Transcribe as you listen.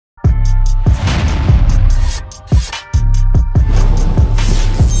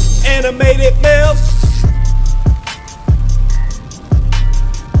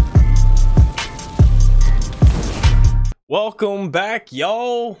Welcome back,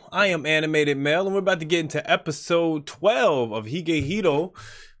 y'all. I am Animated Mel, and we're about to get into episode 12 of Higehiro,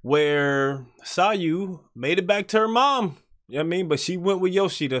 where Sayu made it back to her mom. You know what I mean? But she went with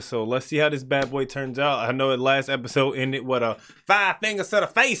Yoshida, so let's see how this bad boy turns out. I know the last episode ended with a 5-finger set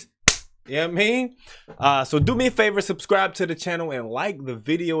of face. You know what I mean? So do me a favor, subscribe to the channel and like the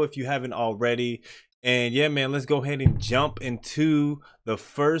video if you haven't already. And yeah, man, let's go ahead and jump into the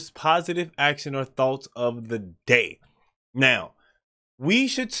first positive action or thoughts of the day. Now, we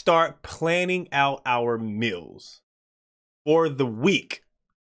should start planning out our meals for the week.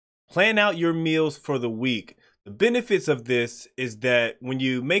 Plan out your meals for the week. The benefits of this is that when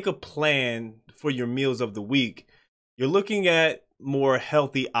you make a plan for your meals of the week, you're looking at more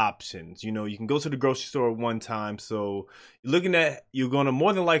healthy options. You know, you can go to the grocery store one time, so you're going to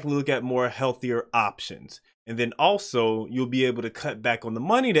more than likely look at more healthier options. And then also you'll be able to cut back on the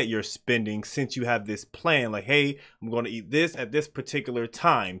money that you're spending since you have this plan, like, hey, I'm going to eat this at this particular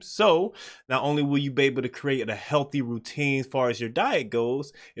time. So not only will you be able to create a healthy routine as far as your diet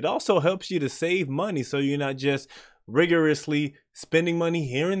goes, it also helps you to save money, so you're not just rigorously spending money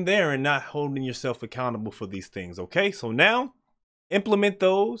here and there and not holding yourself accountable for these things. Okay, so now implement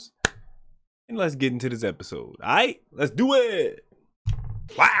those and let's get into this episode. All right, let's do it.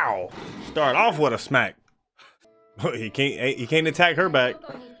 Wow, start off with a smack. He can't attack her back.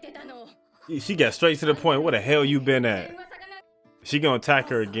 She got straight to the point. Where the hell you been at? She gonna attack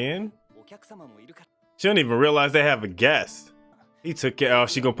her again? She don't even realize they have a guest. He took care. Oh,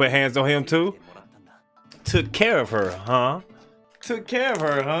 she gonna put hands on him too? Took care of her, huh? Took care of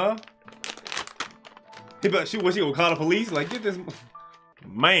her, huh? Was she gonna call the police? Like, get this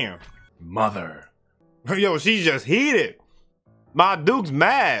man, mother. Yo, she's just heated. My dude's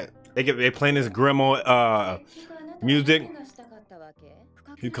mad. They playing this grandma music.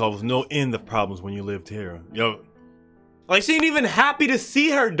 He calls no end of problems when you lived here. Yo, like, she ain't even happy to see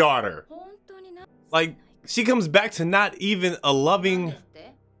her daughter. Like, she comes back to not even a loving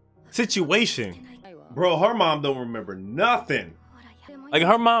situation. Bro, her mom don't remember nothing. Like,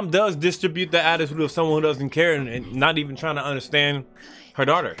 her mom does distribute the attitude of someone who doesn't care and not even trying to understand her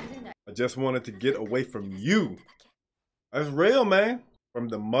daughter. I just wanted to get away from you. That's real, man. From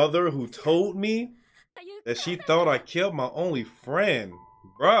the mother who told me that she thought I killed my only friend.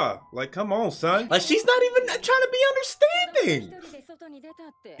 Bruh, like, come on, son. Like, she's not even trying to be understanding.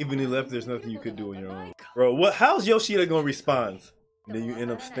 Even if left, there's nothing you could do on your own. Bro, how's Yoshida gonna respond? And then you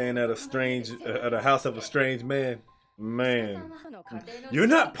end up staying at a house of a strange man. Man, you're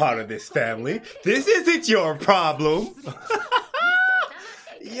not part of this family. This isn't your problem.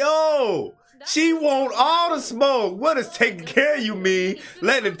 Yo, she want all the smoke. What does taking care of you mean?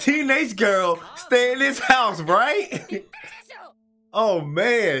 Letting a teenage girl stay in this house, right? Oh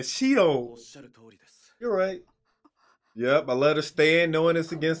man, she don't. You're right. Yep, I let her stay in knowing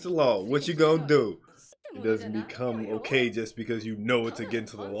it's against the law. What you gonna do? It doesn't become okay just because you know it's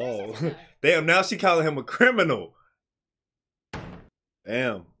against the law. Damn, now she calling him a criminal.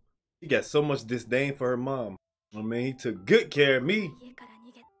 Damn, he got so much disdain for her mom. I mean, he took good care of me.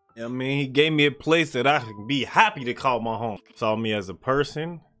 I mean, he gave me a place that I could be happy to call my home. Saw me as a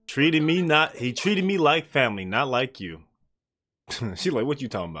person. He treated me like family, not like you. She like, what you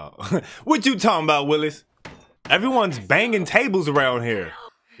talking about? What you talking about, Willis? Everyone's banging tables around here.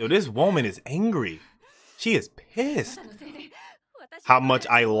 Yo, this woman is angry. She is pissed. How much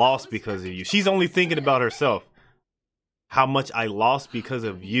I lost because of you. She's only thinking about herself. How much I lost because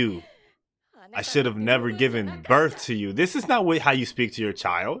of you. I should have never given birth to you. This is not how you speak to your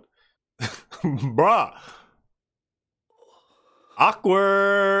child. Bruh.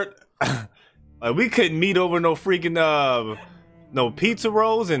 Awkward. Like, we couldn't meet over no freaking no pizza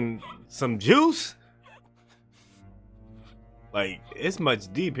rolls and some juice. Like, it's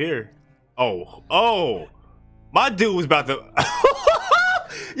much deep here. Oh, my dude was about to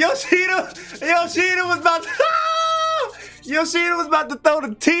Yoshida was about to Yoshida was about to throw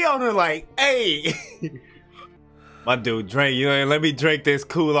the tea on her, like, hey. My dude drank, let me drink this,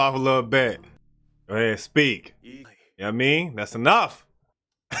 cool off a little bit. Go ahead, speak. You know what I mean? That's enough.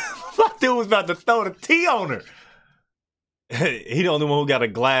 My dude was about to throw the tea on her. He the only one who got a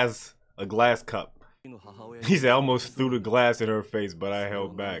glass cup. He said, I almost threw the glass in her face, but I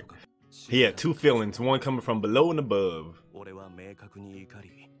held back. He had two feelings, one coming from below and above.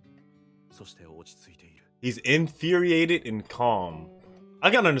 He's infuriated and calm.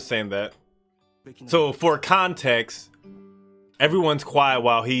 I can understand that. So for context, everyone's quiet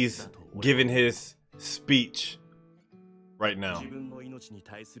while he's giving his speech right now.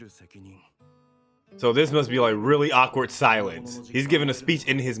 So this must be like really awkward silence. He's giving a speech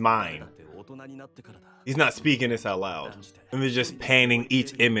in his mind. He's not speaking this out loud. And they're just panning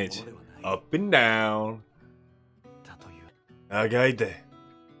each image up and down. A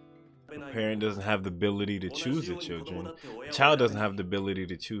parent doesn't have the ability to choose their children. A child doesn't have the ability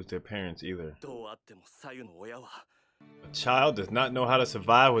to choose their parents either. A child does not know how to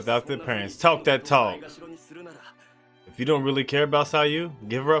survive without their parents. Talk that talk. If you don't really care about Sayu,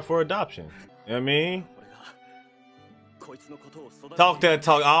 give her up for adoption. You know what I mean? Talk that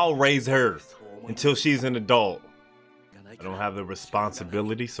talk. I'll raise her until she's an adult. I don't have the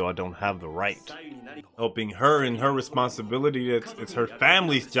responsibility, so I don't have the right. Helping her in her responsibility, it's her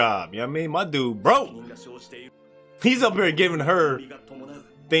family's job. You know what I mean? My dude broke. He's up here giving her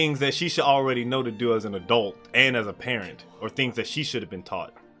things that she should already know to do as an adult and as a parent, or things that she should have been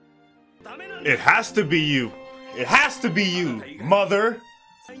taught. It has to be you. It has to be you, mother.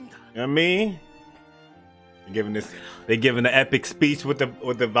 You know what I mean? They're giving the epic speech with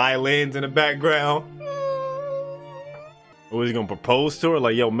the violins in the background. Was he gonna propose to her?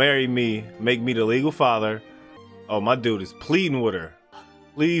 Like, yo, marry me, make me the legal father. Oh, my dude is pleading with her.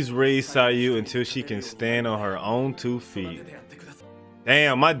 Please raise Sayu until she can stand on her own 2 feet.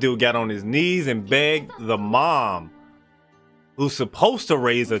 Damn, my dude got on his knees and begged the mom, who's supposed to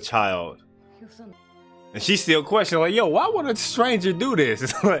raise a child. And she's still questioning, like, yo, why would a stranger do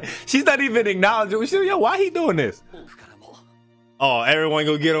this? She's not even acknowledging. She's like, yo, why he doing this? Oh, everyone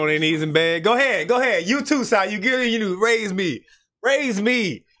go get on their knees and beg. Go ahead, go ahead. You too, Sayu. Raise me. Raise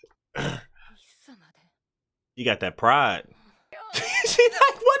me. You got that pride. She's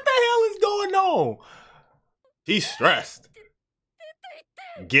like, what the hell is going on? She's stressed.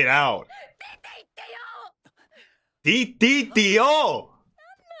 Get out. Tio.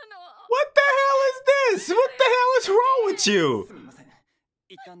 What the hell is this? What the hell is wrong with you?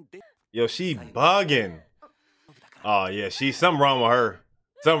 Yo, she bugging. Oh yeah, something wrong with her.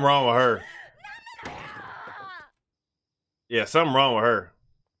 Something wrong with her. Yeah, something wrong with her.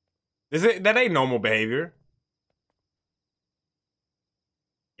 That ain't normal behavior.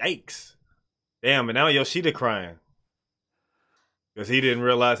 Yikes. Damn, and now Yoshida crying. Because he didn't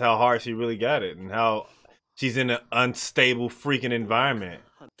realize how hard she really got it and how she's in an unstable freaking environment.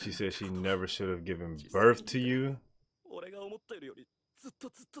 She said she never should have given birth to you.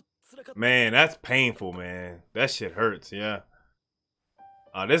 Man, that's painful, man. That shit hurts, yeah.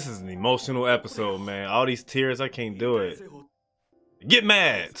 This is an emotional episode, man. All these tears, I can't do it. Get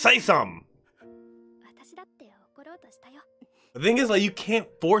mad. Say something. The thing is, like, you can't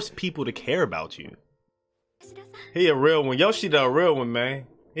force people to care about you. He a real one. Yoshida a real one, man.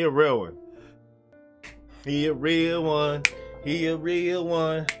 He a real one. He a real one. He a real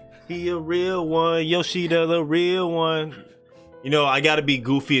one. He a real one. Yoshida the real one. You know, I gotta be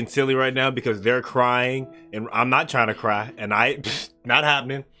goofy and silly right now because they're crying and I'm not trying to cry and not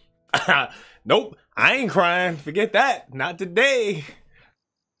happening. Nope, I ain't crying. Forget that. Not today.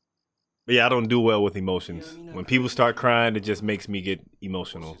 But yeah, I don't do well with emotions. When people start crying, it just makes me get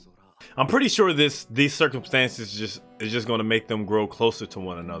emotional. I'm pretty sure these circumstances is just gonna make them grow closer to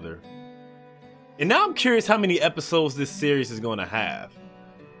one another. And now I'm curious how many episodes this series is gonna have.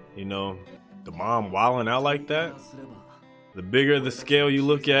 You know, the mom wilding out like that. The bigger the scale you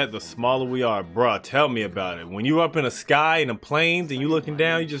look at, the smaller we are. Bruh, tell me about it. When you're up in the sky, in the planes, and you're looking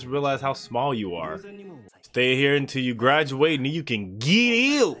down, you just realize how small you are. Stay here until you graduate and then you can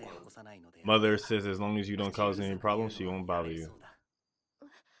get ill. Mother says as long as you don't cause any problems, she won't bother you.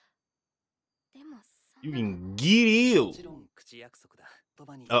 You can get ill.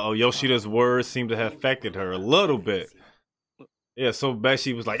 Uh-oh, Yoshida's words seem to have affected her a little bit. Yeah, so bad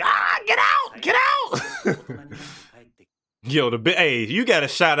she was like, get out! Get out! Yo, hey, you gotta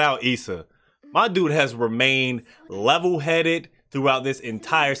shout out Issa. My dude has remained level-headed throughout this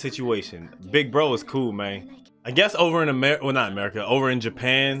entire situation. Big bro is cool, man. I guess over in America, well, not America, over in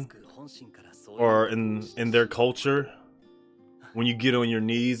Japan, or in their culture, when you get on your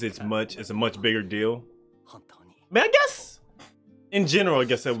knees, it's a much bigger deal. Man, I guess in general, I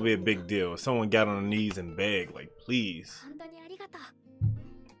guess that would be a big deal if someone got on their knees and begged, like, please.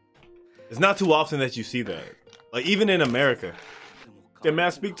 It's not too often that you see that. Like, even in America. Can I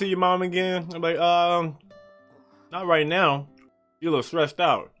speak to your mom again? I'm like, not right now. You're a little stressed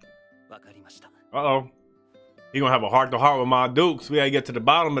out. Uh-oh. He gonna have a heart-to-heart with my dukes. We gotta get to the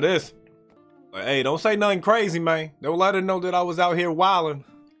bottom of this. Like, hey, don't say nothing crazy, man. Don't let her know that I was out here wilding.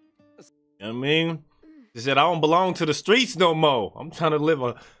 You know what I mean? She said, I don't belong to the streets no more. I'm trying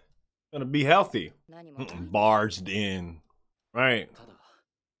to be healthy. Barged in. Right.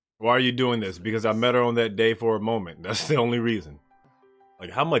 Why are you doing this? Because I met her on that day for a moment. That's the only reason. Like,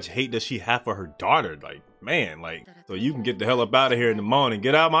 how much hate does she have for her daughter? Like, man, like, so you can get the hell up out of here in the morning.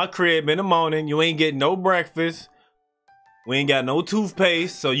 Get out of my crib in the morning. You ain't getting no breakfast. We ain't got no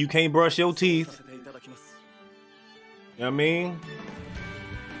toothpaste, so you can't brush your teeth. You know what I mean?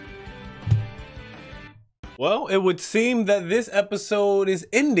 Well, it would seem that this episode is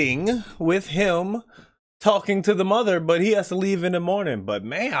ending with him talking to the mother, but he has to leave in the morning. But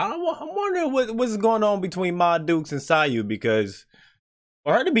man, I'm wondering what's going on between Ma Dukes and Sayu, because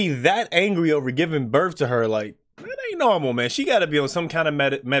for her to be that angry over giving birth to her, like, that ain't normal, man. She got to be on some kind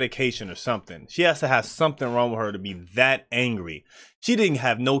of medication or something. She has to have something wrong with her to be that angry. She didn't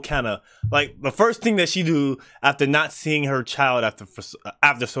have no kind of, like, the first thing that she do after not seeing her child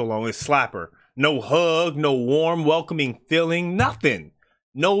after so long is slap her. No hug, no warm, welcoming feeling, nothing.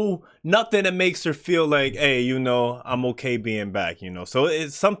 Nothing that makes her feel like, hey, you know, I'm okay being back, you know. So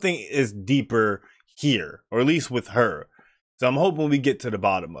it's something is deeper here, or at least with her. So I'm hoping we get to the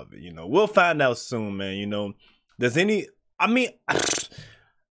bottom of it, you know. We'll find out soon, man, you know. I mean, I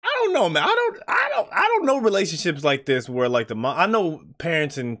don't know, man. I don't know relationships like this where, like, I know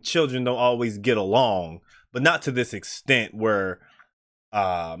parents and children don't always get along, but not to this extent where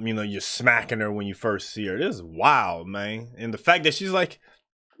you know, you're smacking her when you first see her. This is wild, man. And the fact that she's like,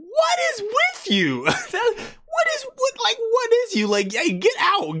 what is with you? What is you? Like, hey, get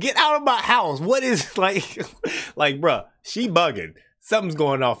out of my house. What is, like, bruh, she bugging. Something's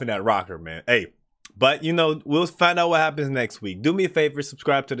going off in that rocker, man. Hey, but, you know, we'll find out what happens next week. Do me a favor,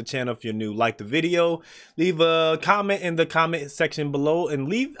 subscribe to the channel if you're new. Like the video. Leave a comment in the comment section below.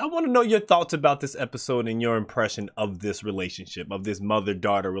 And I want to know your thoughts about this episode and your impression of this relationship, of this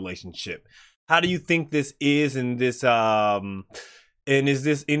mother-daughter relationship. How do you think this is in this, and is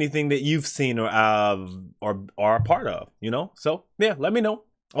this anything that you've seen or are a part of, you know? So, yeah, let me know.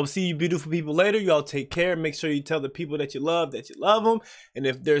 I'll see you beautiful people later. You all take care. Make sure you tell the people that you love them. And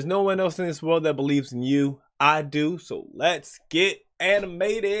if there's no one else in this world that believes in you, I do. So let's get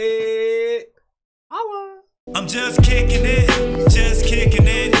animated. Holla. I'm just kicking it, just kicking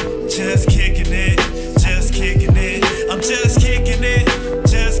it, just kicking it, just kicking it.